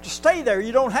don't have to stay there.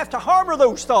 You don't have to harbor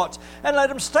those thoughts and let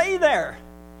them stay there.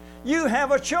 You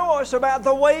have a choice about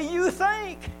the way you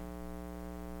think.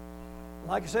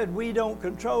 Like I said, we don't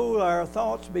control our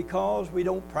thoughts because we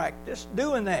don't practice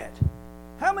doing that.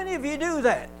 How many of you do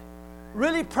that?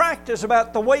 Really practice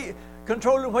about the way,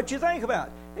 controlling what you think about.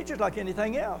 It's just like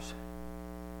anything else.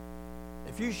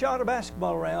 If you shot a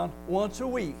basketball around once a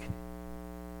week,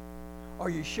 or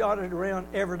you shot it around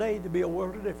every day, there'd be a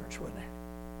world of difference, wouldn't there?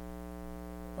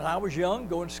 When I was young,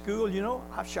 going to school, you know,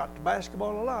 I shot the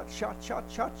basketball a lot. Shot.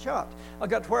 I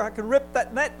got to where I could rip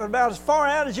that net about as far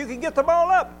out as you can get the ball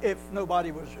up. If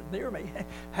nobody was near me,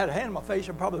 had a hand in my face,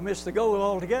 I'd probably miss the goal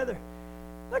altogether.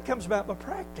 That comes about by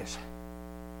practice.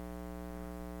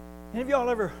 Any of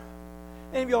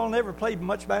y'all never played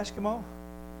much basketball?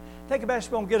 Take a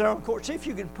basketball and get out on the court. See if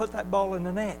you can put that ball in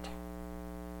the net.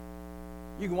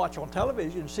 You can watch on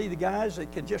television and see the guys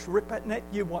that can just rip that net.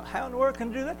 How in the world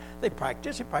can they do that? They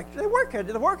practice, they work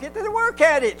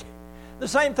at it. The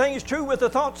same thing is true with the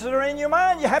thoughts that are in your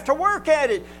mind. You have to work at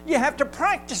it. You have to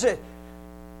practice it.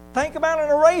 Think about an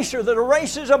eraser that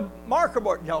erases a marker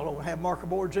board. Y'all don't have marker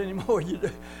boards anymore, you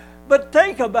do. But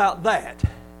think about that.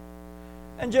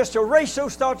 And just erase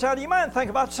those thoughts out of your mind. Think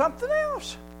about something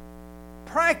else.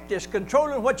 Practice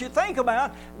controlling what you think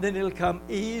about, then it'll come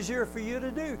easier for you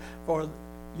to do. For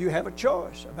you have a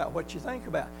choice about what you think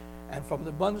about. And from the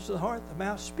abundance of the heart, the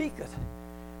mouth speaketh.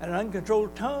 And an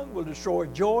uncontrolled tongue will destroy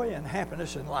joy and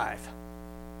happiness in life.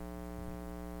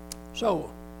 So,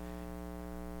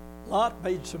 Lot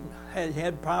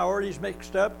had priorities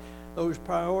mixed up. Those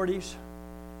priorities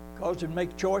caused him to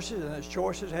make choices, and his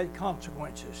choices had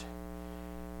consequences.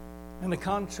 And the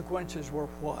consequences were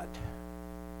what?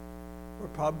 We're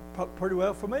probably pretty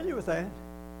well familiar with that.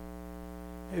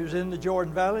 He was in the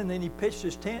Jordan Valley, and then he pitched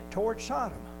his tent towards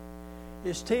Sodom.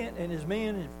 His tent and his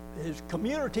men, his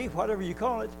community, whatever you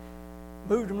call it,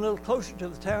 moved him a little closer to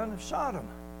the town of Sodom.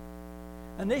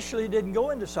 Initially, he didn't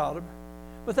go into Sodom,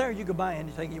 but there you could buy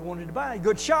anything you wanted to buy. A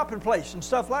good shopping place and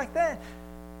stuff like that.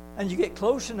 And you get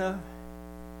close enough,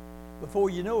 before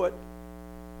you know it,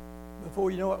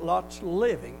 Lot's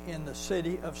living in the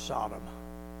city of Sodom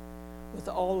with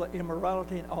all the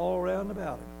immorality and all around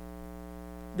about him.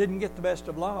 Didn't get the best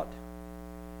of Lot.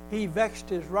 He vexed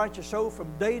his righteous soul from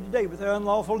day to day with their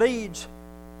unlawful deeds.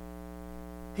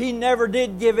 He never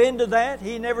did give in to that.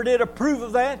 He never did approve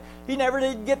of that. He never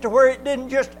did get to where it didn't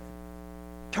just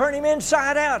turn him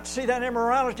inside out to see that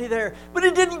immorality there. But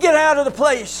it didn't get out of the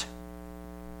place.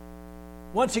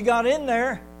 Once he got in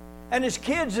there, and his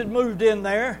kids had moved in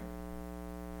there,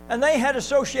 and they had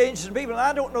associations with people.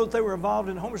 I don't know if they were involved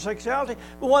in homosexuality,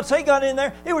 but once they got in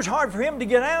there, it was hard for him to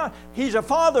get out. He's a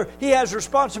father. He has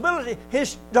responsibility.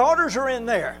 His daughters are in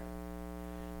there,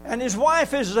 and his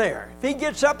wife is there. If he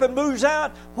gets up and moves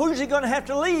out, who's he going to have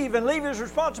to leave and leave his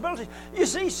responsibilities? You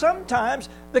see, sometimes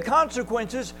the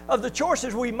consequences of the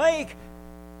choices we make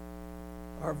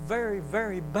are very,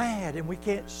 very bad, and we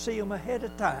can't see them ahead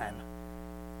of time,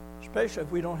 especially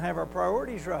if we don't have our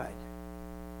priorities right.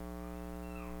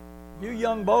 You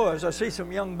young boys, I see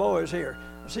some young boys here.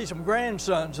 I see some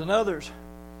grandsons and others.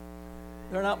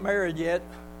 They're not married yet.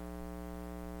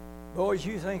 Boys,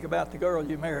 you think about the girl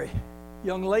you marry.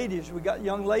 Young ladies, we got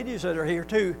young ladies that are here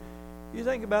too. You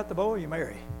think about the boy you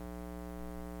marry.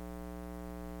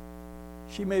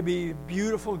 She may be a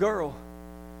beautiful girl.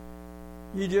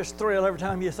 You just thrill every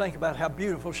time you think about how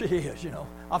beautiful she is, you know.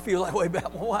 I feel that way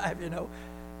about my wife, you know.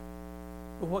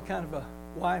 But what kind of a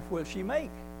wife will she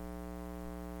make?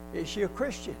 Is she a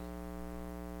Christian?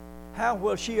 How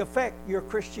will she affect your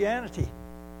Christianity?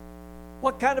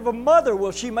 What kind of a mother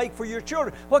will she make for your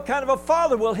children? What kind of a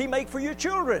father will he make for your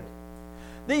children?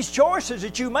 These choices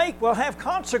that you make will have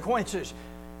consequences.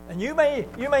 And you may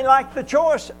like the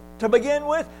choice to begin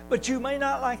with, but you may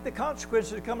not like the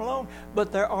consequences that come along.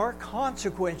 But there are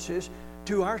consequences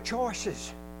to our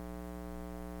choices.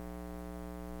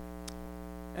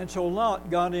 And so Lot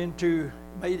got into,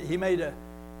 the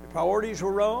priorities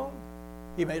were wrong.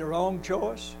 He made a wrong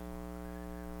choice.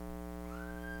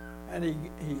 And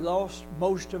he lost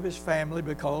most of his family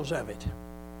because of it.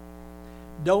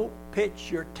 Don't pitch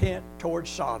your tent towards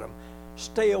Sodom.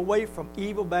 Stay away from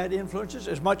evil, bad influences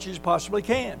as much as you possibly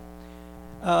can.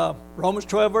 Romans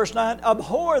 12, verse 9,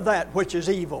 abhor that which is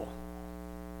evil.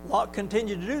 Lot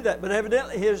continued to do that, but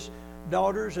evidently his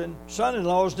daughters and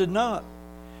son-in-laws did not.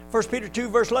 1 Peter 2,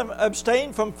 verse 11,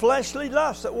 abstain from fleshly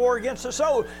lusts that war against the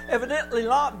soul. Evidently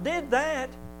Lot did that,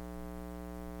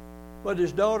 but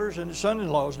his daughters and his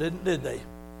son-in-laws didn't, did they?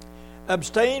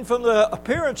 Abstain from the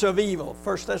appearance of evil.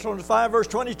 1 Thessalonians 5, verse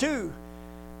 22.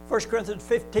 1 Corinthians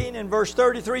 15 and verse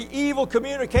 33. Evil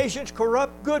communications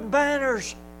corrupt good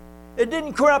manners. It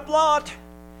didn't corrupt Lot.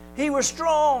 He was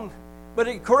strong, but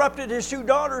it corrupted his two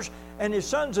daughters and his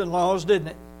sons-in-laws, didn't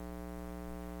it?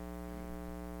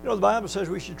 You know, the Bible says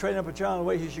we should train up a child in the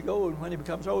way he should go, and when he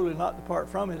becomes old, he'll not depart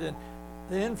from it. And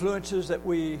the influences that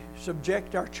we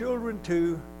subject our children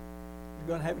to are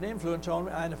going to have an influence on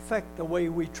them and affect the way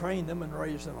we train them and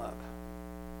raise them up.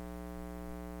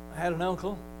 I had an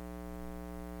uncle.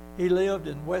 He lived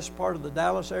in the west part of the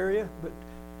Dallas area, but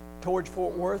towards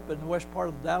Fort Worth, but in the west part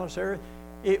of the Dallas area.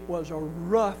 It was a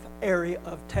rough area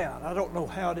of town. I don't know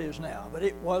how it is now, but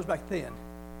it was back then.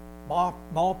 Ma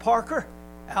Parker,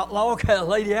 outlaw, a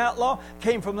lady outlaw,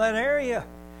 came from that area.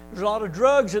 There's a lot of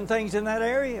drugs and things in that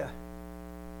area.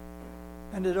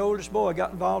 And the oldest boy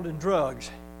got involved in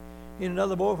drugs. He and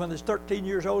another boy, when they was 13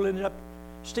 years old, ended up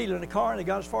stealing a car, and they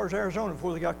got as far as Arizona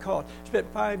before they got caught.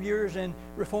 Spent 5 years in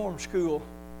reform school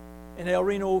in El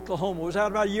Reno, Oklahoma. Was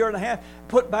out about a year and a half,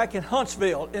 put back in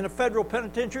Huntsville in a federal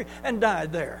penitentiary, and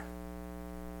died there.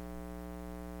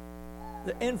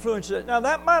 The influence of that. Now,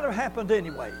 that might have happened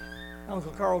anyway.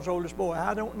 Uncle Carl's oldest boy,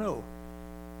 I don't know.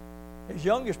 His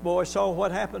youngest boy saw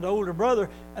what happened to older brother,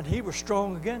 and he was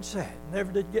strong against that.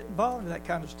 Never did get involved in that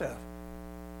kind of stuff.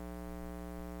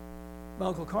 But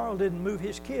Uncle Carl didn't move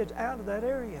his kids out of that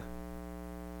area.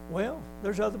 Well,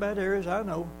 there's other bad areas I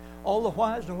know. All the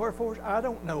whys and wherefores, I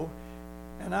don't know.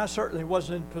 And I certainly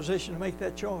wasn't in a position to make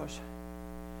that choice,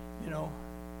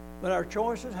 But our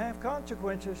choices have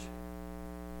consequences.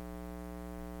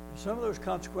 And some of those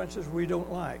consequences we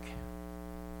don't like.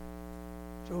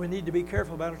 So we need to be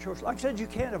careful about our choices. Like I said, you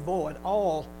can't avoid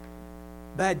all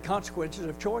bad consequences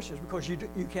of choices because you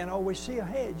can't always see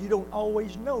ahead. You don't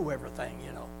always know everything,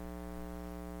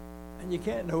 And you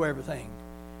can't know everything.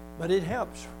 But it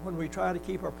helps when we try to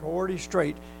keep our priorities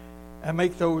straight and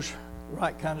make those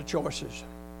right kind of choices.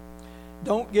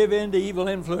 Don't give in to evil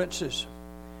influences.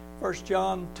 1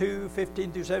 John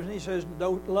 2:15-17 says,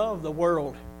 don't love the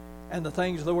world and the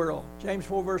things of the world. James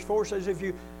 4 verse 4 says,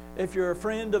 if you're a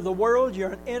friend of the world,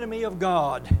 you're an enemy of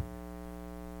God.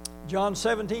 John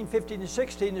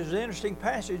 17:15-16 is an interesting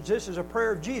passage. This is a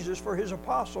prayer of Jesus for his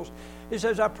apostles. He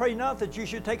says, I pray not that you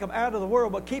should take them out of the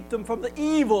world, but keep them from the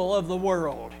evil of the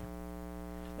world.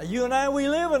 Now, you and I, we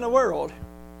live in the world,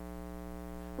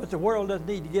 but the world doesn't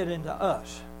need to get into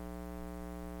us.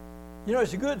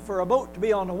 It's good for a boat to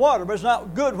be on the water, but it's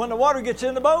not good when the water gets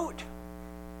in the boat.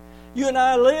 You and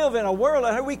I live in a world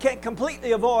where we can't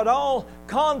completely avoid all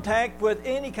contact with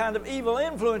any kind of evil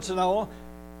influence and all,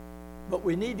 but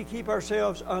we need to keep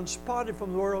ourselves unspotted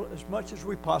from the world as much as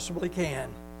we possibly can.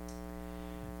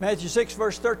 Matthew 6,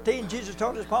 verse 13, Jesus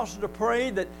taught his apostles to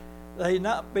pray that they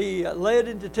not be led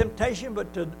into temptation,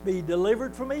 but to be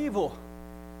delivered from evil.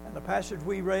 And the passage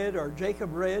we read, or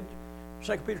Jacob read,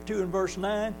 2 Peter 2 and verse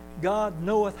 9, God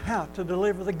knoweth how to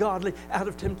deliver the godly out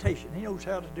of temptation. He knows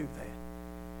how to do that.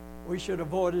 We should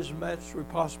avoid it as much as we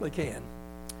possibly can. In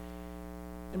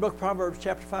the book of Proverbs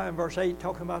chapter 5 and verse 8,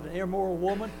 talking about an immoral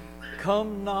woman,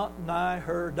 come not nigh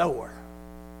her door.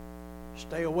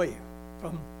 Stay away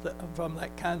from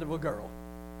that kind of a girl.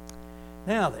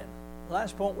 Now then, the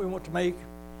last point we want to make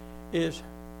is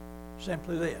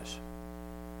simply this.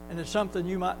 And it's something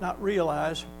you might not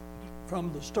realize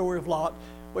from the story of Lot,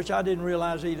 which I didn't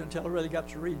realize either until I really got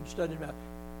to read and study about it.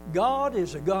 God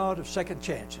is a God of second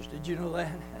chances. Did you know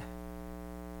that?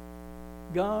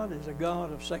 God is a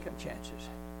God of second chances.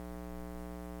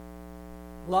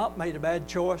 Lot made a bad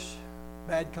choice,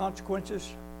 bad consequences,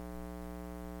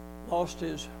 lost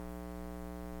his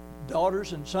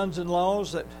daughters and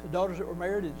sons-in-laws, daughters that were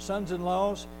married and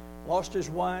sons-in-laws, lost his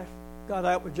wife, got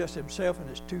out with just himself and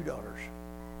his 2 daughters.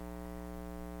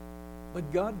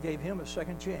 But God gave him a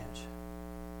second chance.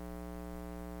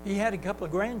 He had a couple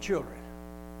of grandchildren.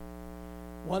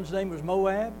 One's name was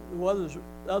Moab, the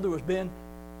other was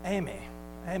Ben-Ami,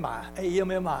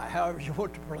 A-M-M-I, however you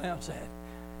want to pronounce that.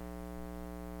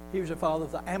 He was the father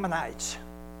of the Ammonites.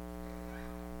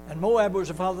 And Moab was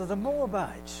the father of the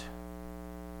Moabites.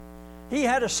 He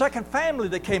had a second family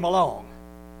that came along.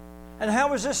 And how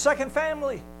was this second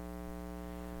family?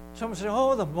 Someone said,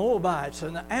 the Moabites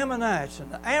and the Ammonites and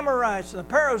the Amorites and the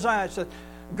Perizzites and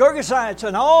Girgashites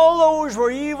and all those were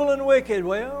evil and wicked.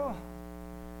 Well,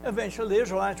 eventually the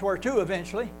Israelites were too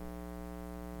eventually.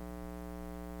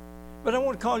 But I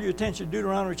want to call your attention to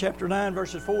Deuteronomy chapter 9,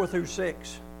 verses 4 through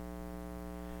 6.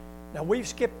 Now we're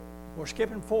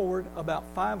skipping forward about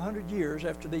 500 years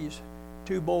after these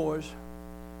 2 boys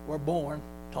were born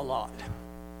to Lot.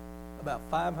 About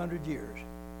 500 years.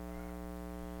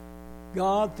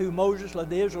 God, through Moses, led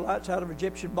the Israelites out of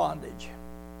Egyptian bondage.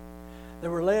 They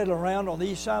were led around on the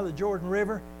east side of the Jordan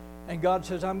River, and God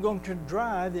says, I'm going to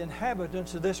drive the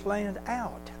inhabitants of this land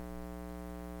out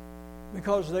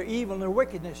because of their evil and their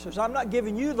wickedness. He says, I'm not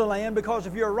giving you the land because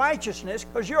of your righteousness,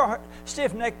 because you're a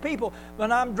stiff-necked people,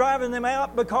 but I'm driving them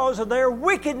out because of their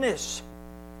wickedness.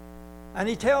 And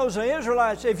he tells the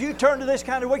Israelites, if you turn to this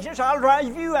kind of wickedness, I'll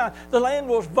drive you out. The land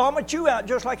will vomit you out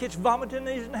just like it's vomiting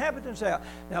these inhabitants out.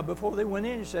 Now, before they went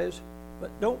in, he says,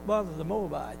 but don't bother the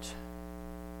Moabites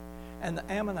and the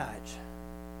Ammonites,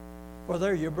 for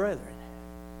they're your brethren.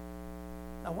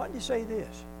 Now, why do you say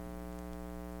this?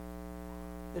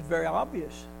 It's very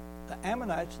obvious. The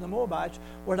Ammonites and the Moabites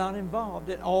were not involved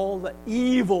in all the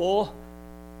evil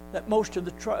that most of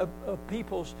the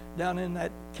peoples down in that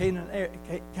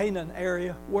Canaan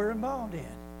area were involved in.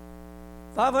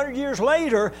 500 years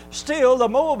later, still the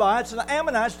Moabites and the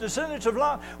Ammonites, descendants of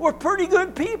Lot, were pretty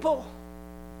good people.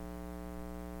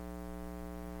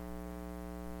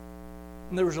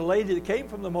 And there was a lady that came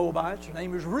from the Moabites. Her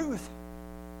name was Ruth.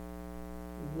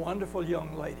 Wonderful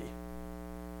young lady.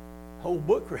 Whole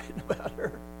book written about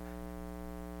her.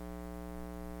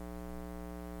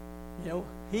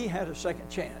 He had a second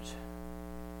chance.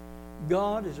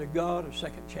 God is a God of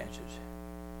second chances.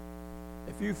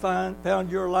 If you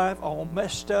found your life all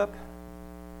messed up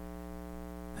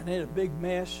and in a big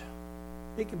mess,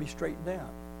 it can be straightened out.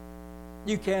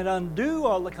 You can't undo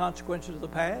all the consequences of the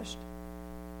past.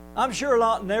 I'm sure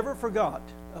Lot never forgot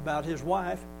about his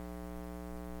wife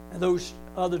and those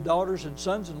other daughters and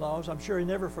sons-in-laws. I'm sure he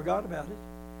never forgot about it.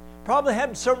 Probably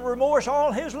had some remorse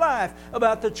all his life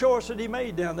about the choice that he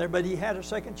made down there, but he had a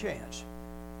second chance.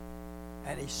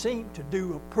 And he seemed to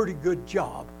do a pretty good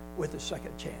job with the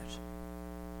second chance,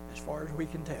 as far as we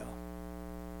can tell.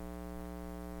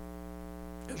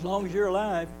 As long as you're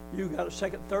alive, you've got a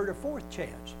second, third, or fourth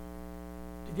chance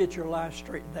to get your life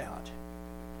straightened out.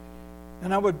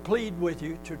 And I would plead with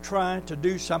you to try to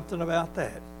do something about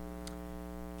that.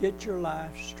 Get your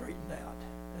life straightened out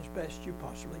as best you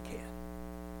possibly can.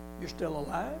 You're still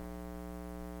alive.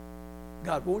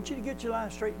 God wants you to get your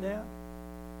life straightened out.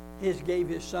 He gave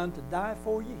His Son to die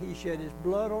for you. He shed His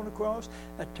blood on the cross,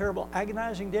 a terrible,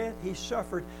 agonizing death. He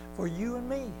suffered for you and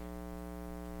me.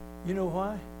 You know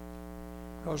why?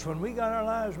 Because when we got our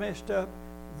lives messed up,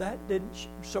 that didn't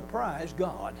surprise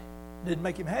God. Didn't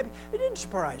make Him happy. It didn't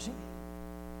surprise Him.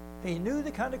 He knew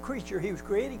the kind of creature He was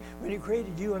creating when He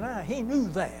created you and I. He knew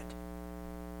that.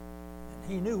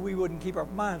 And He knew we wouldn't keep our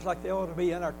minds like they ought to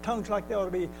be and our tongues like they ought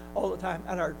to be all the time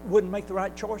and wouldn't make the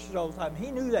right choices all the time.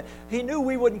 He knew that. He knew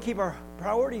we wouldn't keep our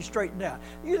priorities straightened out.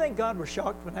 You think God was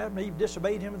shocked when Adam and Eve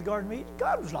disobeyed Him in the Garden of Eden?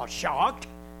 God was not shocked.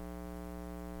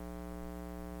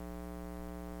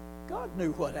 God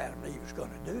knew what Adam and Eve was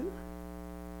going to do.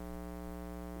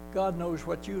 God knows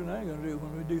what you and I are going to do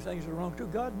when we do things that are wrong too.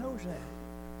 God knows that.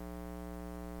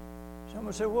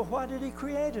 Someone said, well, why did He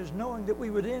create us knowing that we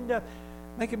would end up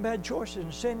making bad choices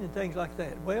and sinning and things like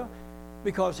that? Well,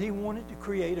 because He wanted to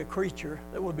create a creature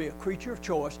that would be a creature of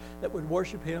choice that would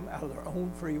worship Him out of their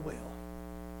own free will.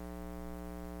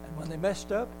 And when they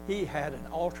messed up, He had an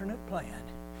alternate plan.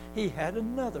 He had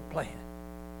another plan.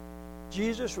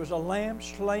 Jesus was a lamb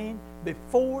slain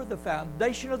before the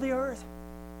foundation of the earth.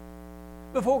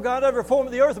 Before God ever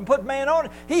formed the earth and put man on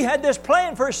it, He had this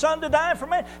plan for His Son to die for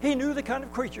man. He knew the kind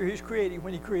of creature He was creating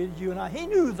when He created you and I. He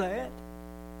knew that.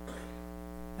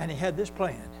 And He had this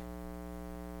plan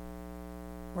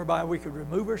whereby we could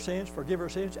remove our sins, forgive our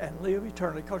sins, and live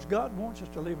eternally. Because God wants us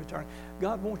to live eternally.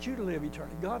 God wants you to live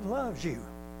eternally. God loves you.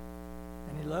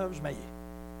 And He loves me.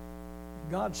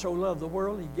 God so loved the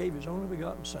world, He gave His only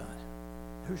begotten Son.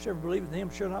 Whosoever believeth in Him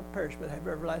shall not perish, but have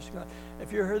everlasting life.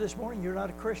 If you're here this morning, you're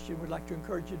not a Christian, we'd like to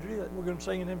encourage you to do that. We're going to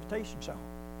sing an invitation song.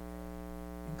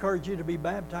 Encourage you to be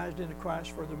baptized into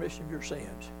Christ for the remission of your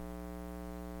sins.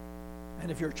 And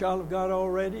if you're a child of God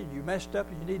already, and you messed up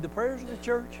and you need the prayers of the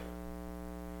church,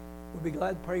 we'll be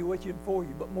glad to pray with you and for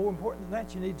you. But more important than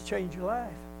that, you need to change your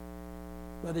life.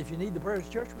 But if you need the prayers of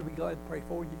the church, we'll be glad to pray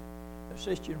for you,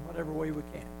 assist you in whatever way we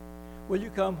can. Will you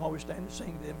come while we stand and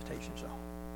sing the invitation song?